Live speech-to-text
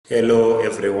Hello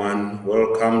everyone,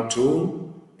 welcome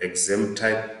to exam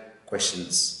type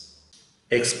questions.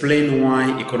 Explain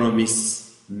why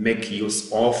economists make use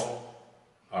of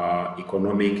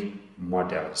economic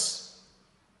models.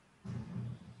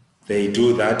 They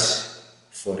do that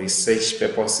for research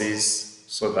purposes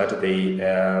so that they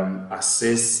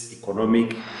assess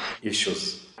economic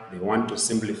issues. They want to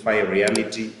simplify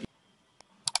reality.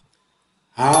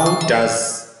 How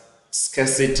does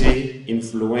scarcity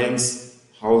influence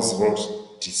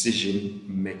household decision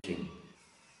making?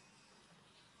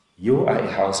 You are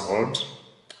a household.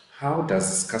 How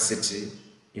does scarcity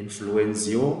influence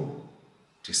your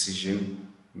decision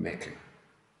making?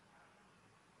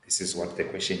 This is what the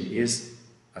question is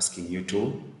asking you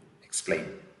to explain.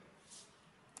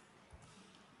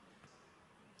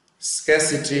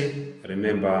 Scarcity,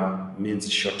 remember,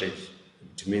 means shortage.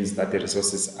 It means that the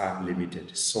resources are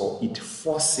limited. So it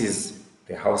forces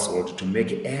the household to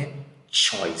make a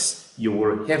choice. You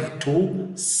will have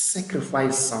to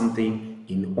sacrifice something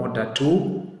in order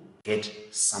to get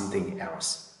something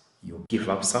else. You give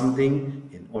up something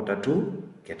in order to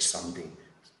get something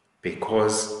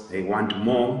because they want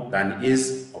more than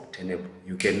is obtainable.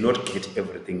 You cannot get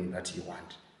everything that you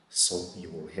want. So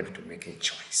you will have to make a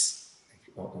choice.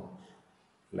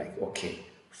 Like, okay,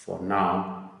 for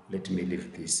now, let me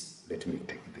leave this, let me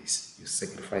take this. You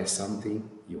sacrifice something,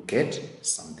 you get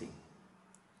something.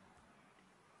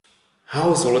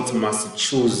 Households must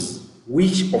choose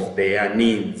which of their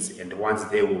needs and wants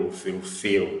they will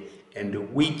fulfill,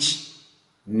 and which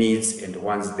needs and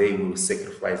wants they will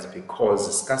sacrifice,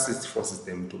 because scarcity forces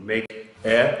them to make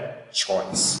a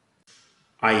choice.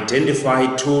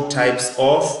 Identify two types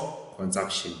of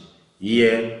consumption.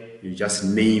 Here, you just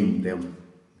name them.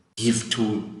 Give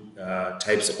two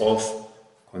types of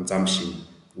consumption.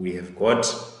 We have got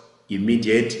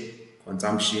immediate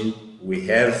consumption. We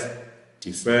have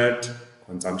deferred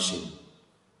consumption.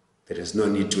 There is no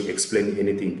need to explain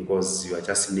anything because you are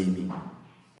just naming.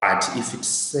 But if it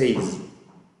says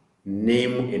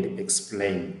name and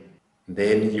explain,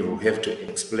 then you will have to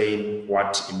explain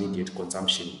what immediate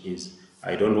consumption is.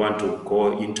 I don't want to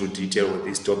go into detail with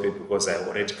this topic because I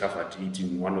already covered it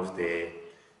in one of the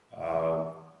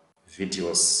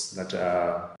videos that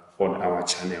are on our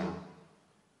channel.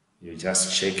 You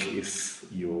just check if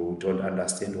you don't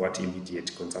understand what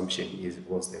immediate consumption is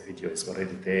because the video is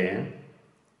already there.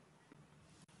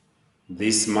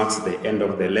 This marks the end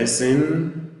of the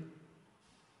lesson.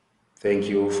 Thank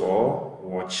you for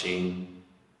watching.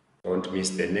 Don't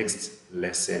miss the next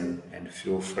lesson and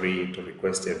feel free to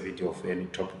request a video of any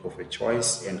topic of a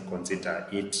choice and consider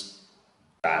it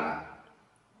done.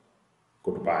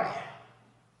 Goodbye.